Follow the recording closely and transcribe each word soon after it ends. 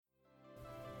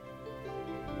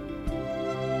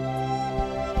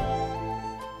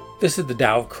This is the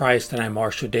Tao of Christ, and I'm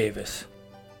Marshall Davis.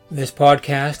 In this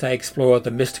podcast, I explore the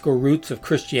mystical roots of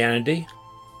Christianity,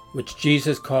 which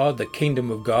Jesus called the Kingdom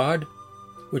of God,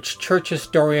 which church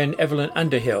historian Evelyn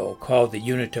Underhill called the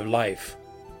Unitive Life,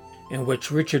 and which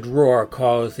Richard Rohr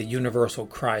calls the Universal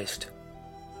Christ,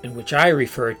 and which I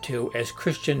refer to as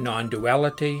Christian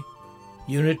non-duality,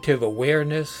 unitive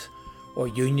awareness, or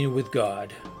union with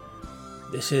God.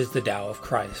 This is the Tao of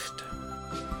Christ.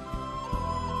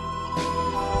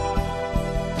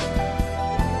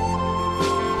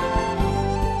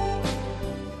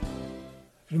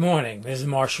 Good morning, this is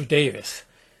Marshall Davis.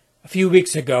 A few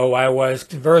weeks ago, I was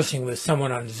conversing with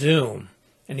someone on Zoom,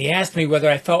 and he asked me whether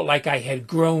I felt like I had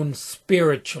grown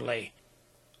spiritually.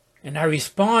 And I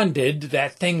responded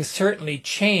that things certainly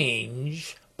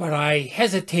change, but I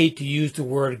hesitate to use the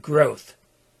word growth.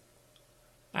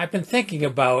 I've been thinking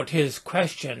about his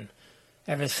question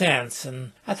ever since,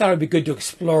 and I thought it would be good to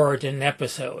explore it in an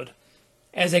episode.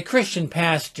 As a Christian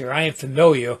pastor, I am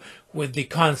familiar with the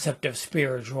concept of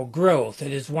spiritual growth.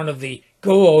 It is one of the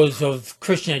goals of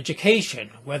Christian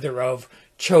education, whether of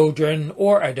children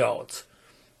or adults.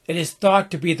 It is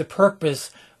thought to be the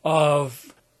purpose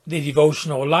of the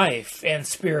devotional life and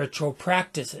spiritual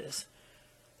practices.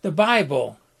 The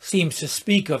Bible seems to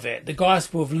speak of it. The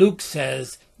Gospel of Luke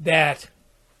says that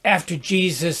after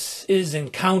Jesus'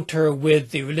 encounter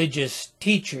with the religious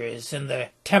teachers in the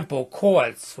temple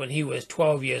courts when he was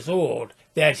 12 years old,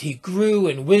 that he grew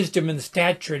in wisdom and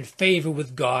stature and favor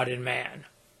with God and man.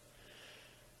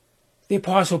 The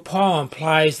Apostle Paul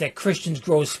implies that Christians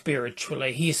grow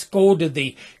spiritually. He scolded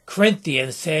the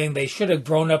Corinthians, saying they should have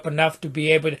grown up enough to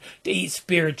be able to eat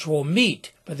spiritual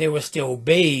meat, but they were still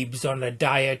babes on a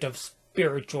diet of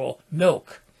spiritual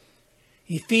milk.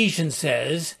 Ephesians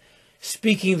says,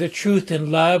 speaking the truth in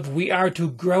love, we are to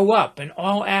grow up in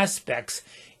all aspects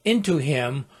into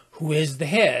him who is the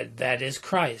head, that is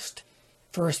Christ.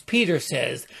 1 Peter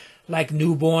says, like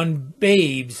newborn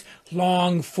babes,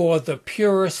 long for the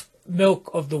purest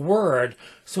milk of the word,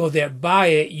 so that by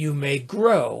it you may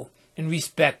grow in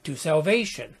respect to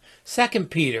salvation. 2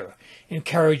 Peter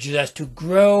encourages us to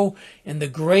grow in the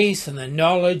grace and the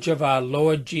knowledge of our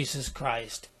Lord Jesus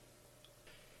Christ.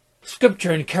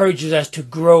 Scripture encourages us to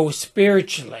grow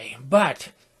spiritually,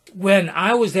 but when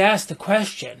I was asked the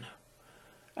question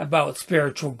about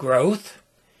spiritual growth,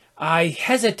 I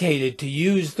hesitated to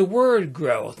use the word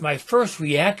growth. My first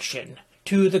reaction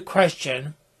to the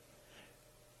question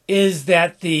is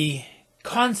that the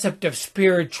concept of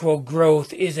spiritual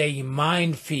growth is a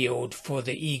minefield for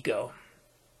the ego.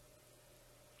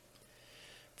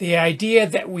 The idea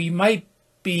that we might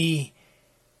be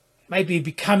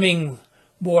becoming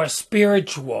more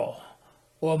spiritual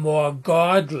or more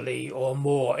godly or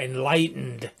more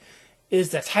enlightened is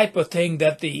the type of thing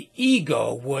that the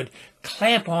ego would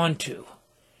clamp onto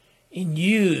and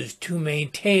use to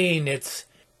maintain its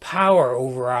power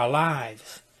over our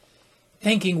lives.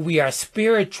 Thinking we are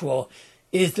spiritual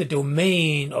is the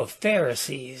domain of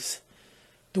Pharisees.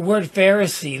 The word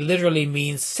Pharisee literally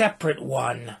means separate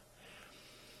one.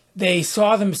 They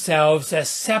saw themselves as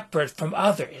separate from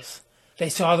others. They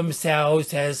saw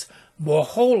themselves as more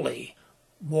holy,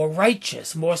 more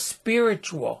righteous, more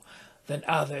spiritual than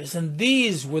others. And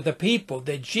these were the people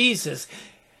that Jesus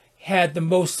had the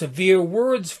most severe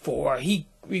words for. He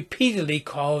repeatedly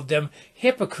called them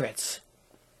hypocrites.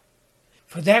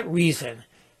 For that reason,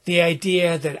 the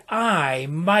idea that I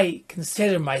might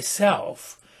consider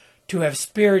myself to have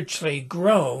spiritually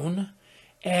grown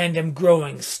and am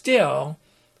growing still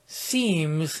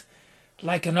seems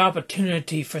like an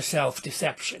opportunity for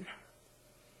self-deception.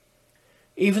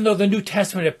 Even though the New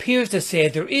Testament appears to say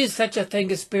there is such a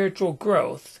thing as spiritual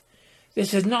growth,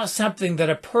 this is not something that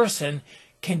a person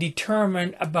can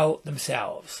determine about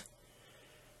themselves.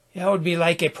 That would be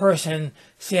like a person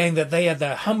saying that they are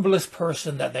the humblest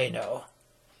person that they know.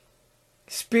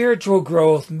 Spiritual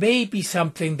growth may be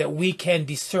something that we can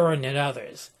discern in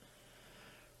others,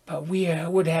 but we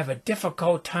would have a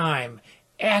difficult time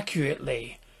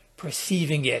accurately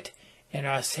perceiving it in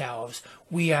ourselves.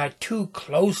 We are too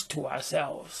close to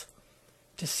ourselves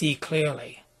to see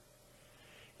clearly.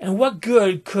 And what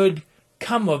good could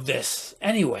come of this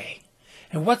anyway?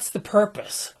 And what's the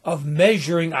purpose of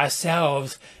measuring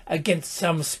ourselves against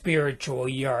some spiritual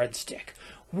yardstick?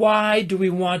 Why do we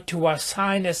want to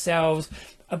assign ourselves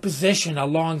a position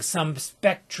along some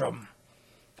spectrum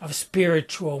of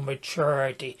spiritual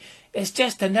maturity? It's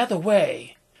just another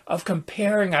way of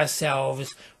comparing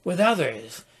ourselves with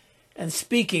others. And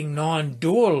speaking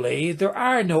non-dually, there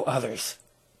are no others.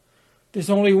 There's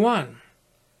only one.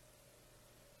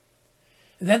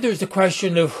 And then there's the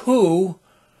question of who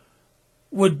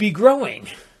would be growing.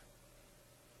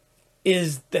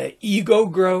 Is the ego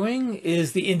growing?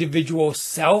 Is the individual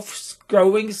self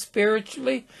growing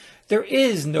spiritually? There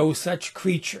is no such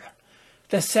creature.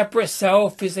 The separate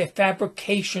self is a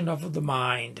fabrication of the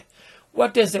mind.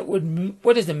 What does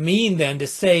it mean then to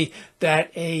say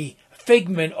that a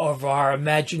figment of our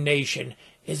imagination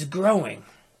is growing?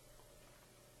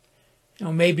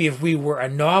 Maybe if we were a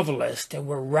novelist and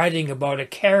were writing about a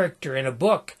character in a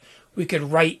book, we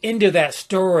could write into that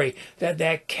story that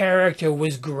that character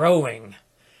was growing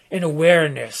in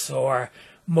awareness or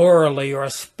morally or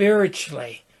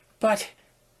spiritually. But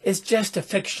it's just a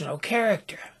fictional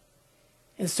character.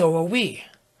 And so are we.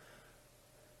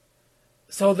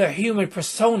 So the human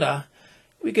persona,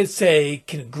 we could say,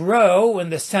 can grow in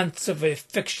the sense of a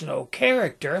fictional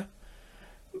character,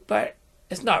 but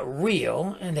it's not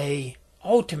real in a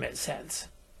ultimate sense.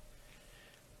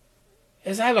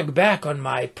 As I look back on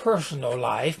my personal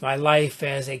life, my life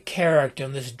as a character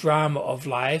in this drama of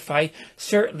life, I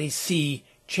certainly see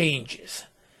changes.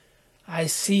 I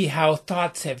see how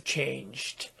thoughts have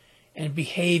changed and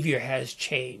behavior has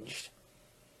changed.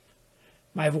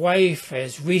 My wife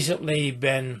has recently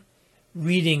been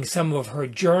reading some of her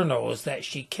journals that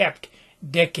she kept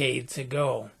decades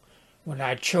ago when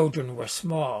our children were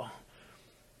small.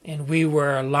 And we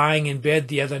were lying in bed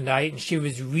the other night and she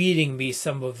was reading me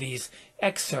some of these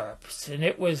excerpts, and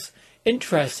it was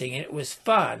interesting and it was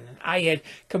fun. I had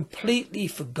completely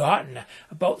forgotten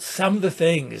about some of the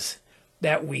things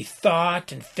that we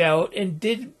thought and felt and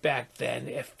did back then.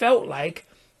 It felt like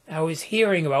I was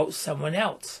hearing about someone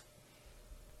else.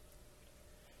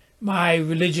 My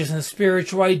religious and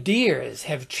spiritual ideas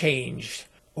have changed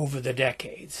over the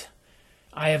decades.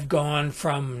 I have gone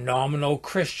from nominal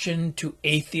Christian to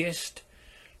atheist,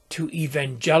 to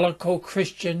evangelical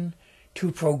Christian,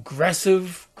 to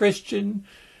progressive Christian,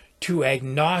 to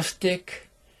agnostic,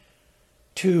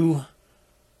 to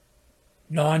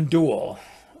non-dual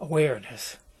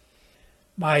awareness.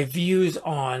 My views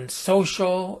on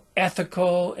social,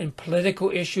 ethical, and political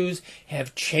issues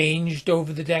have changed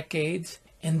over the decades.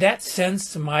 In that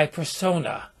sense, my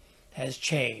persona has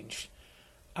changed.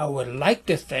 I would like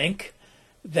to think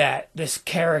that this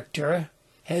character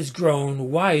has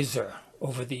grown wiser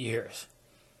over the years.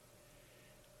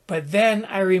 But then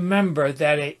I remember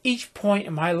that at each point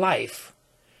in my life,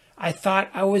 I thought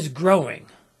I was growing.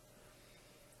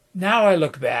 Now I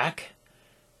look back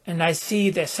and I see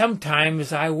that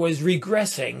sometimes I was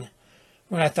regressing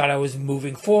when I thought I was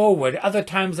moving forward. Other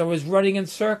times I was running in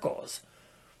circles.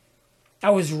 I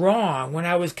was wrong when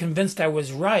I was convinced I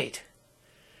was right.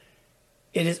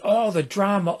 It is all the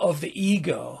drama of the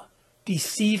ego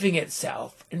deceiving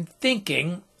itself and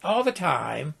thinking all the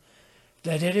time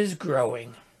that it is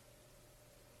growing.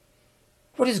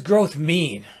 What does growth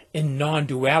mean in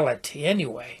non-duality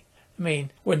anyway? I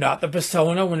mean, we're not the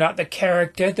persona, we're not the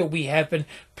character that we have been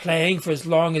playing for as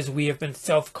long as we have been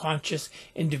self-conscious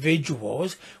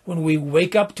individuals. When we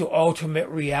wake up to ultimate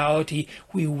reality,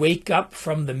 we wake up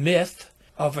from the myth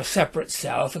of a separate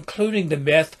self, including the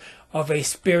myth of a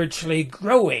spiritually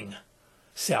growing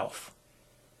self.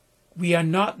 We are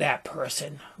not that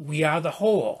person. We are the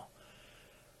whole.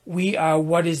 We are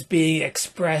what is being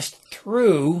expressed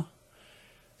through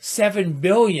 7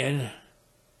 billion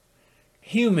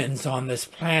humans on this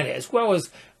planet, as well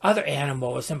as other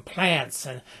animals and plants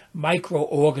and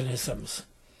microorganisms.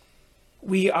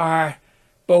 We are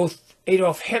both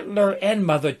Adolf Hitler and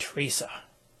Mother Teresa,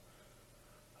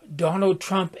 Donald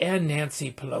Trump and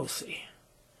Nancy Pelosi.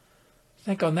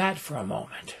 Think on that for a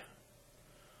moment.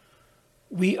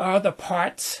 We are the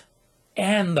parts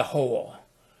and the whole.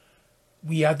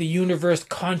 We are the universe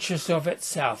conscious of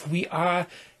itself. We are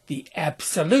the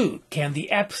absolute. Can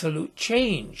the absolute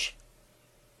change?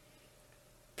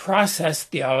 Process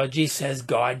theology says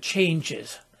God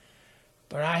changes.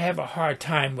 But I have a hard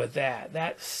time with that.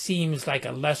 That seems like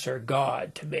a lesser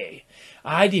God to me.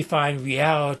 I define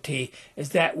reality as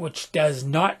that which does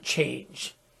not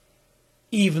change,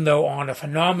 even though on a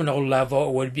phenomenal level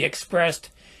it would be expressed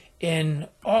in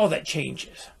all that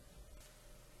changes.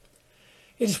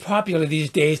 It is popular these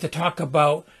days to talk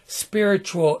about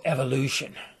spiritual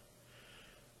evolution.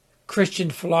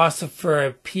 Christian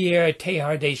philosopher Pierre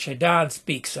Teilhard de Chardin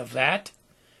speaks of that.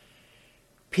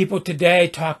 People today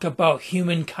talk about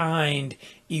humankind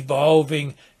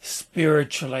evolving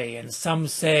spiritually, and some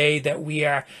say that we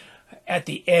are at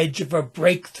the edge of a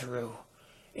breakthrough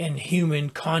in human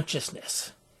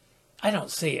consciousness. I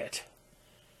don't see it.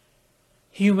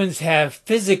 Humans have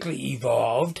physically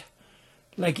evolved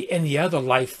like any other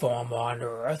life form on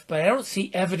Earth, but I don't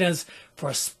see evidence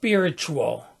for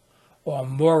spiritual or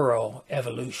moral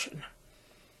evolution.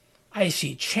 I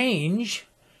see change,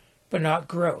 but not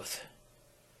growth.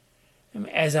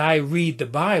 As I read the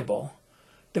Bible,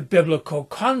 the biblical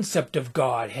concept of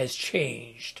God has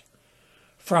changed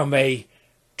from a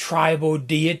tribal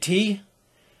deity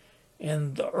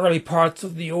in the early parts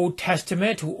of the Old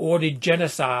Testament who ordered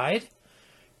genocide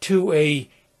to a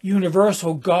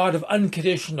universal God of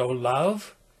unconditional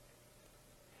love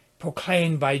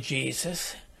proclaimed by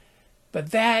Jesus.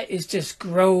 But that is just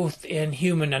growth in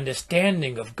human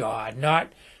understanding of God,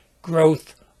 not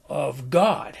growth of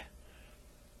God.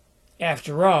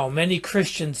 After all, many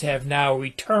Christians have now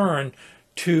returned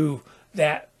to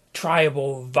that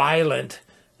tribal, violent,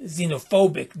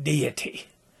 xenophobic deity.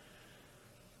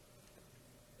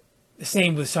 The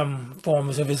same with some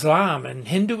forms of Islam and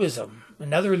Hinduism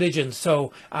and other religions.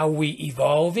 So are we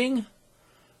evolving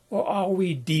or are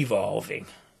we devolving?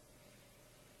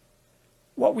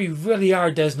 What we really are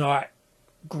does not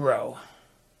grow.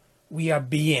 We are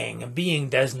being, and being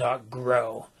does not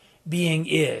grow. Being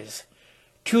is.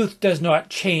 Truth does not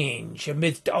change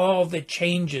amidst all the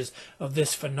changes of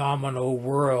this phenomenal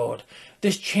world.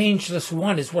 This changeless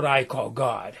one is what I call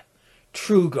God,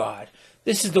 true God.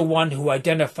 This is the one who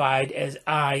identified as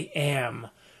I am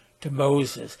to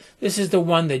Moses. This is the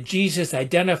one that Jesus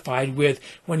identified with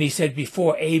when he said,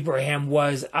 before Abraham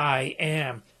was, I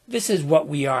am. This is what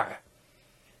we are.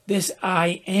 This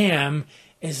I am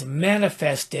is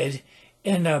manifested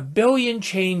in a billion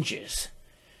changes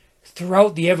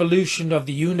throughout the evolution of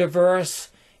the universe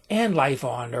and life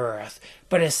on earth.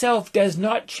 But itself does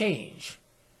not change.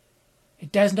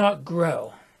 It does not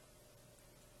grow.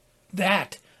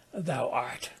 That thou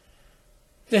art.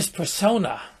 This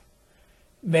persona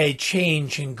may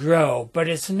change and grow, but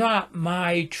it's not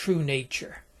my true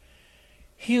nature.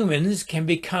 Humans can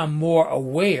become more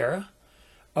aware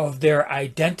of their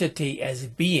identity as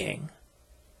being,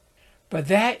 but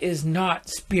that is not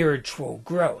spiritual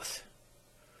growth.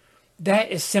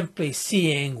 That is simply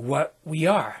seeing what we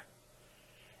are,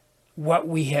 what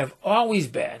we have always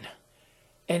been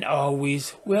and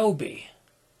always will be.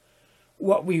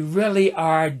 What we really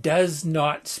are does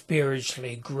not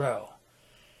spiritually grow.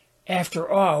 After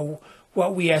all,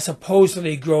 what we are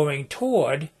supposedly growing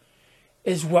toward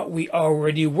is what we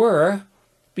already were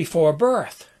before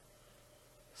birth.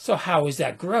 So how is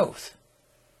that growth?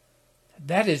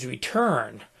 That is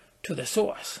return to the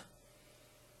source.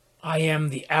 I am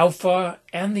the Alpha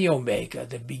and the Omega,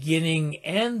 the beginning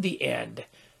and the end,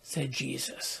 said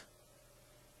Jesus.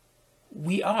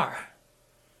 We are.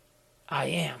 I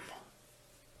am.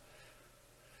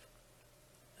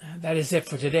 That is it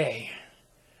for today.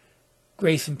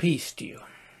 Grace and peace to you.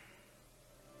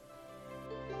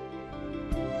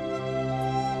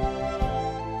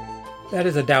 That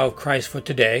is the Tao of Christ for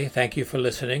today. Thank you for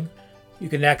listening. You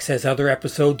can access other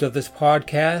episodes of this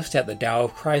podcast at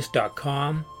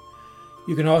thedaoofchrist.com.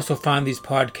 You can also find these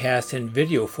podcasts in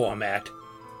video format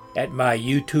at my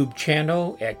YouTube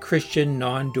channel at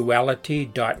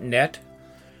christiannonduality.net.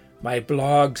 My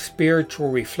blog,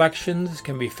 Spiritual Reflections,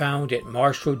 can be found at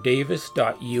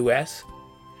marshalldavis.us.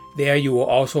 There you will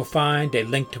also find a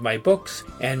link to my books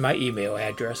and my email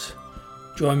address.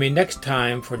 Join me next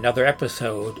time for another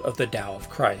episode of the Tao of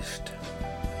Christ.